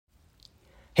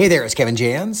Hey there, it's Kevin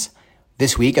Jans.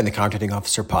 This week on the Contracting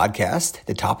Officer Podcast,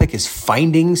 the topic is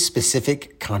finding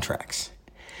specific contracts.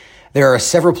 There are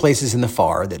several places in the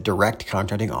FAR that direct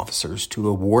contracting officers to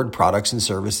award products and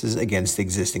services against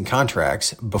existing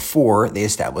contracts before they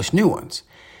establish new ones.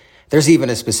 There's even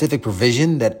a specific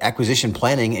provision that acquisition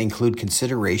planning include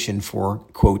consideration for,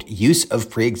 quote, use of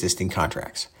pre-existing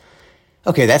contracts.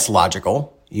 Okay, that's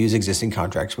logical. Use existing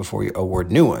contracts before you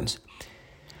award new ones.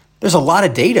 There's a lot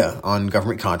of data on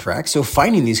government contracts, so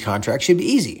finding these contracts should be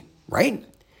easy, right?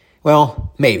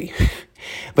 Well, maybe.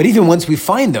 But even once we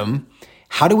find them,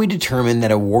 how do we determine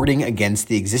that awarding against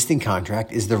the existing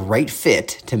contract is the right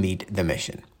fit to meet the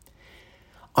mission?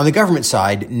 On the government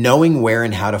side, knowing where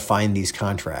and how to find these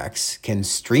contracts can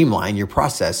streamline your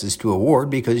processes to award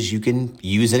because you can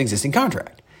use an existing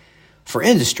contract. For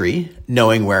industry,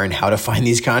 knowing where and how to find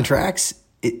these contracts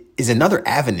is another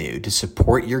avenue to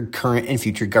support your current and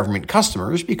future government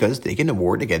customers because they can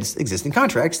award against existing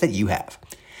contracts that you have.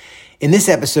 In this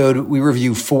episode, we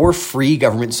review 4 free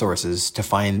government sources to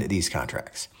find these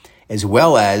contracts, as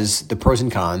well as the pros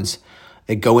and cons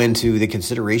that go into the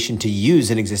consideration to use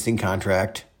an existing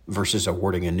contract versus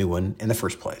awarding a new one in the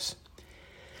first place.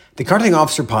 The Contracting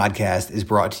Officer Podcast is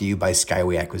brought to you by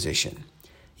Skyway Acquisition.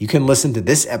 You can listen to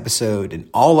this episode and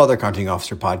all other Contracting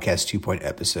Officer Podcast 2.0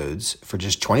 episodes for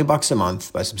just $20 a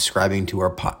month by subscribing to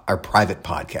our private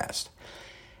podcast.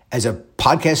 As a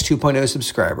Podcast 2.0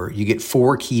 subscriber, you get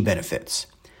 4 key benefits.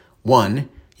 1,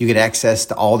 you get access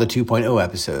to all the 2.0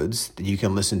 episodes that you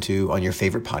can listen to on your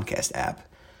favorite podcast app.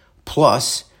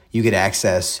 Plus, you get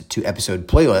access to episode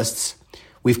playlists.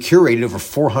 We've curated over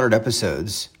 400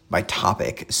 episodes by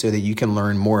topic so that you can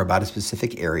learn more about a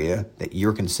specific area that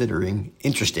you're considering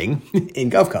interesting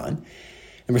in GovCon.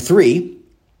 Number 3,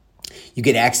 you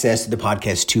get access to the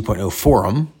Podcast 2.0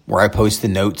 forum where I post the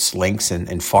notes, links,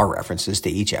 and FAR references to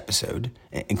each episode,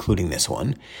 including this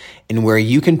one, and where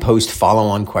you can post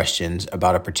follow-on questions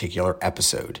about a particular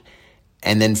episode.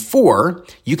 And then 4,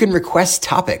 you can request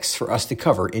topics for us to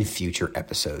cover in future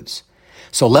episodes.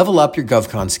 So level up your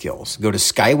GovCon skills. Go to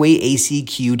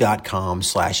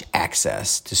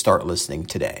skywayacq.com/access to start listening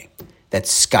today.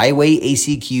 That's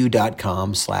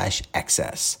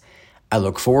skywayacq.com/access. I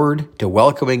look forward to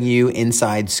welcoming you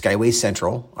inside Skyway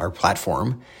Central, our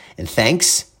platform. And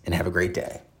thanks, and have a great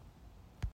day.